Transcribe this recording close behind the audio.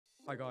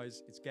Hi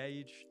guys, it's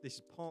Gage. This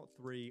is part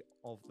 3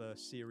 of the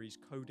series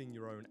Coding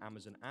Your Own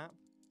Amazon App.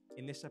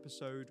 In this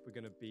episode, we're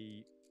going to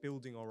be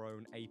building our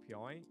own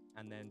API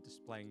and then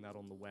displaying that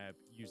on the web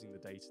using the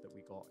data that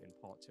we got in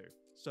part 2.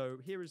 So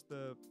here is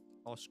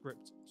our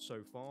script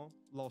so far.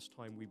 Last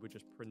time we were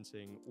just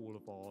printing all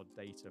of our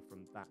data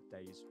from that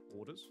day's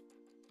orders.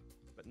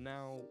 But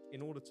now,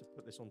 in order to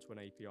put this onto an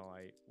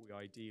API, we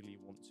ideally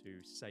want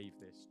to save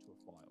this to a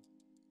file.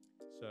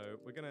 So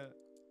we're going to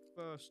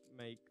first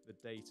make the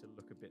data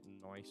look a bit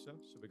nicer.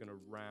 So we're going to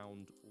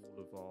round all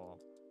of our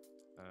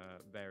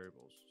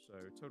variables. So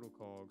total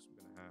cogs, we're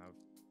going to have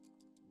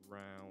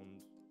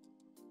round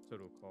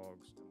total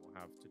cogs, and we'll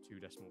have to 2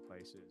 decimal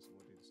places, and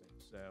we'll do the same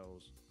for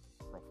sales,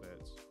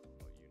 profits,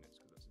 not units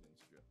because that's an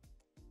integer.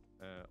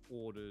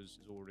 Orders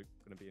is already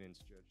going to be an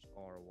integer, just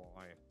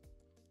ROI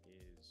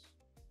is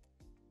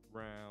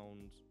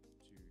round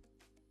to,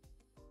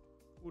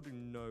 we'll do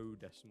no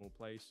decimal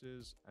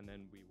places, and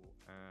then we will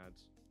add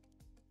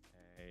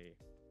a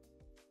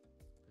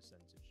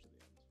percentage to the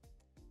end.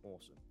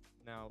 Awesome.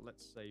 Now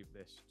let's save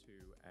this to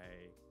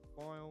a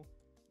file.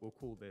 We'll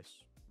call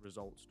this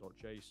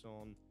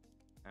results.json,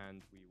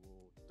 and we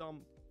will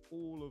dump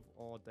all of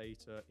our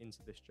data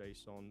into this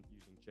JSON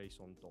using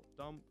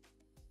json.dump,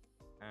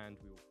 and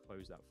we will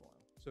close that file.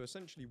 So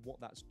essentially what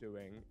that's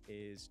doing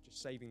is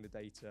just saving the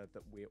data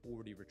that we're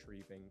already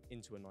retrieving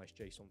into a nice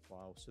JSON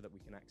file so that we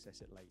can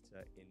access it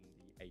later in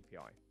the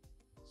API.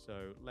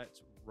 So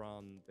let's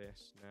run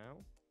this now.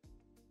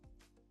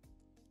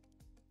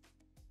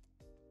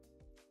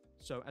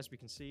 So as we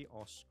can see,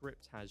 our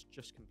script has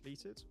just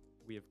completed.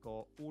 We have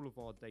got all of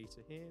our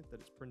data here that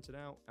it's printed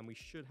out, and we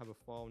should have a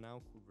file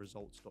now called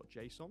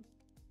results.json.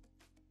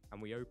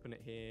 And we open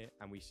it here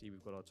and we see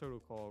we've got our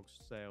total cogs,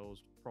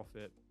 sales,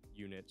 profit,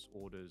 units,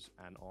 orders,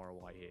 and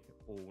ROI here,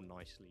 all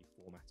nicely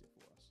formatted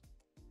for us.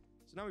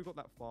 So now we've got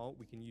that file,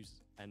 we can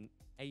use an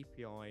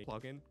API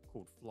plugin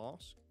called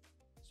Flask.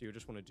 So you'll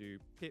just want to do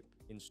pip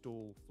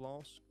install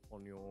Flask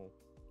on your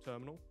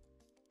terminal,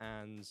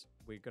 and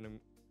we're going to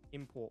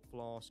import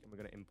Flask, and we're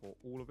going to import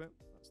all of it.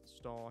 That's the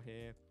star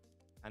here.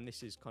 And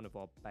this is kind of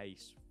our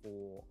base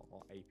for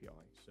our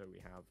API. So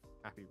we have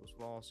app equals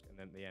Flask, and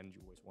then at the end,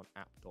 you always want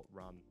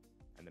app.run,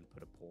 and then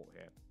put a port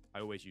here. I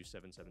always use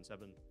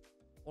 777.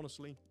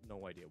 Honestly,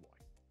 no idea why.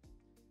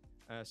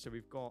 So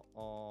we've got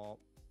our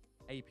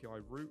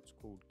API root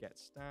called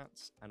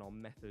getStats, and our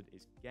method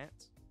is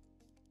get.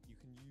 You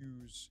can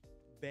use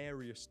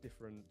various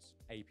different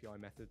API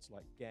methods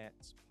like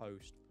get,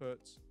 post,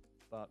 put,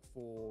 but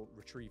for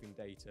retrieving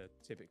data,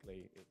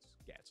 typically it's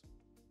get.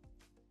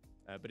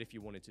 But if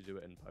you wanted to do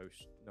it in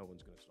post, no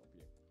one's going to stop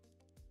you.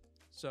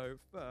 So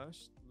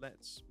first,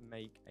 let's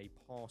make a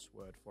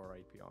password for our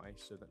API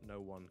so that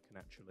no one can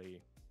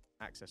actually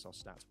access our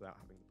stats without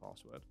having the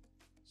password.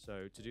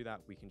 So to do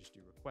that, we can just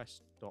do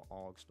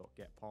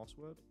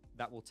request.args.getPassword.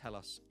 That will tell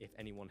us if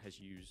anyone has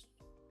used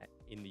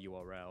in the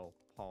URL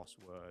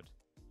password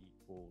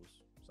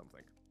equals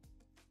something.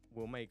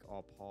 We'll make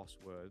our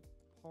password.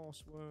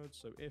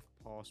 So if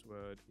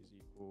password is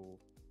equal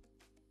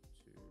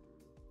to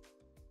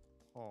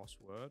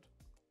password,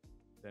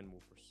 then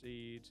we'll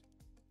proceed,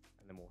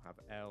 and then we'll have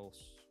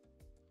else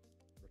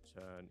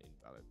return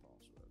invalid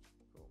password.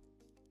 Cool.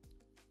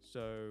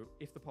 So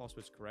if the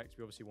password's correct,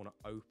 we obviously want to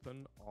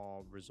open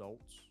our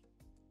results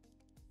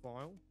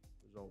file,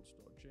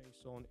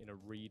 results.json, in a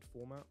read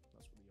format.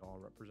 That's what the R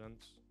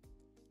represents.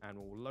 And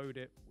we'll load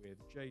it with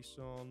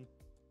JSON.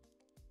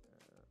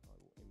 I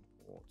will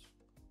import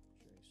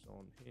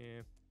JSON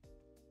here,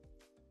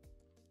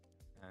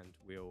 and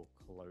we'll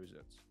close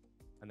it.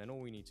 And then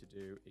all we need to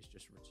do is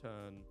just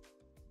return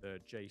the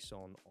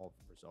JSON of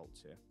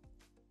results here.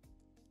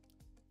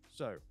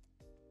 So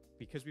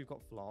because we've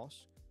got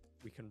Flask,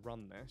 we can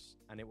run this,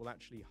 and it will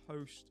actually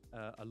host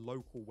a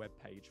local web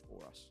page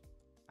for us.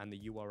 And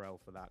the URL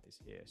for that is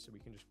here. So we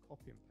can just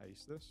copy and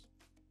paste this.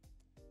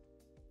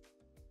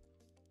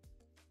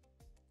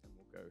 And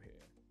we'll go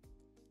here.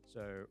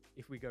 So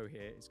if we go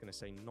here, it's going to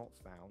say not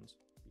found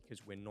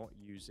because we're not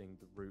using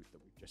the root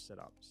that we've just set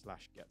up,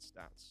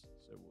 /getStats.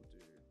 So we'll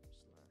do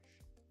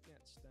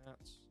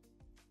 /getStats.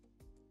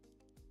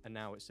 And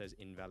now it says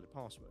invalid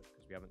password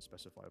because we haven't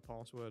specified a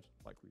password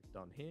like we've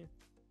done here.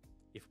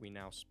 If we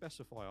now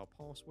specify our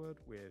password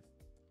with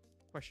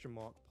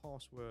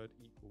 $password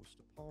equals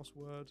to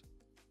password,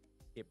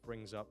 it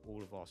brings up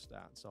all of our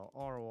stats, our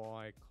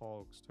ROI,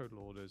 cogs, total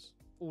orders,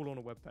 all on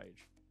a web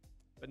page.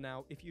 But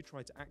now if you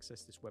try to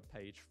access this web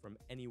page from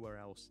anywhere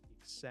else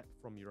except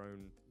from your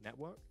own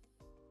network,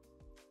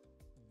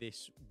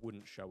 this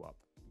wouldn't show up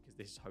because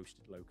this is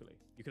hosted locally.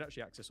 You could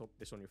actually access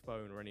this on your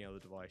phone or any other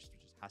device, it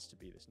just has to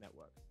be this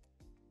network.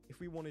 If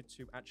we wanted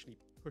to actually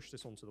push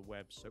this onto the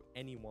web so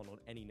anyone on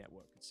any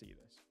network could see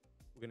this,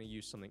 we're going to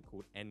use something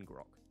called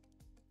Ngrok.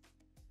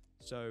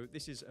 So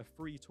this is a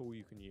free tool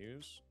you can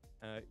use.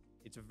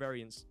 It's a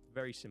very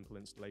simple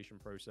installation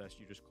process.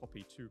 You just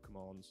copy 2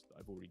 commands that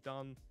I've already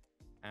done,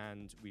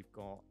 and we've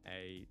got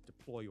a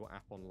deploy your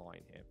app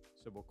online here.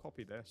 So we'll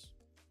copy this,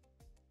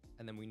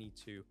 and then we need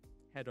to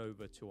head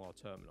over to our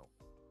terminal.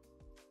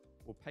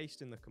 we'll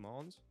paste in the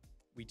command.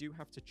 We do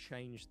have to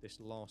change this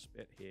last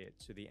bit here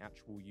to the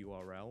actual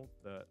URL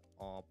that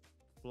our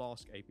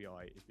Flask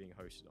API is being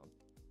hosted on,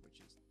 which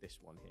is this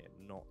one here,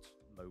 not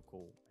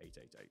local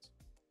 888.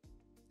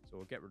 So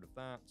we'll get rid of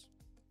that,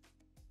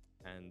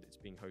 and it's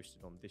being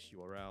hosted on this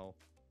URL.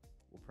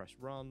 We'll press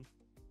run.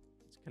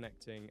 It's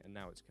connecting, and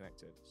now it's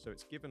connected. So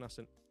it's given us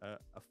a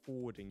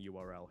forwarding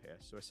URL here.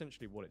 So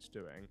essentially what it's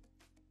doing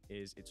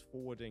is it's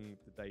forwarding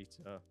the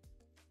data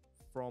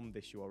from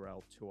this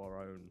URL to our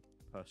own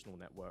personal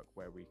network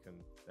where we can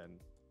then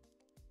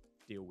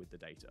deal with the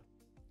data.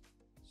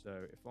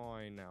 So if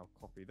I now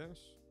copy this,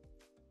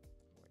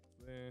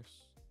 like this,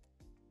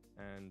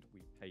 and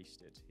we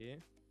paste it here,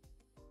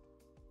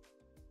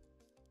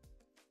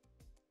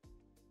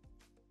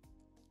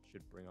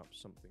 should bring up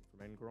something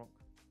from Ngrok.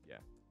 Yeah,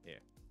 here.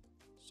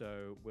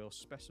 So we'll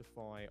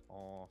specify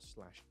our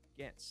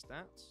 /get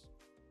stats,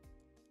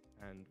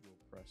 and we'll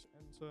press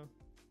enter,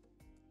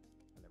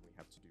 and then we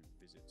have to do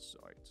visit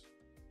site,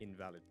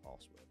 invalid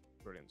password.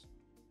 Brilliant.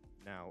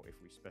 Now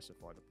if we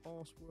specify the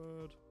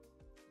password,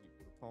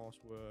 equal to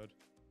password,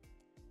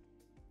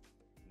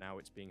 now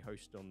it's being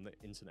hosted on the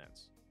internet.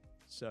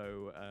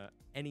 So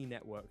any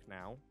network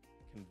now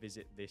can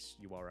visit this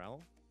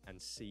URL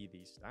and see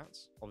these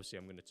stats. Obviously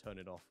I'm going to turn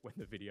it off when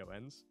the video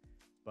ends,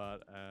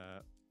 but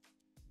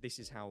this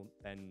is how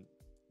then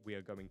we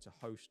are going to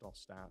host our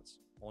stats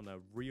on a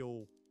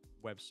real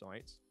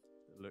website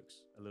that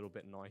looks a little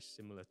bit nice,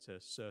 similar to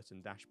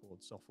certain dashboard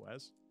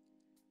softwares.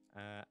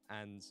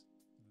 And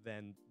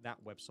then that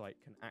website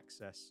can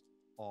access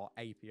our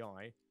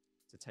API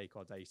to take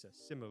our data,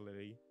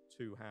 similarly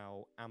to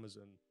how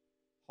Amazon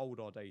hold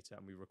our data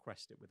and we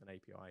request it with an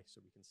API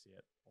so we can see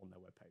it on their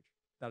webpage.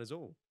 That is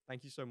all.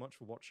 Thank you so much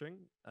for watching.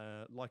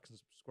 Like and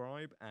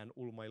subscribe, and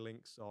all of my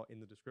links are in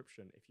the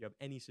description. If you have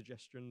any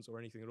suggestions or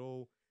anything at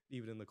all,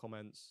 leave it in the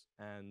comments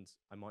and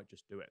I might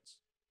just do it.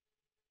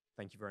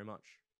 Thank you very much.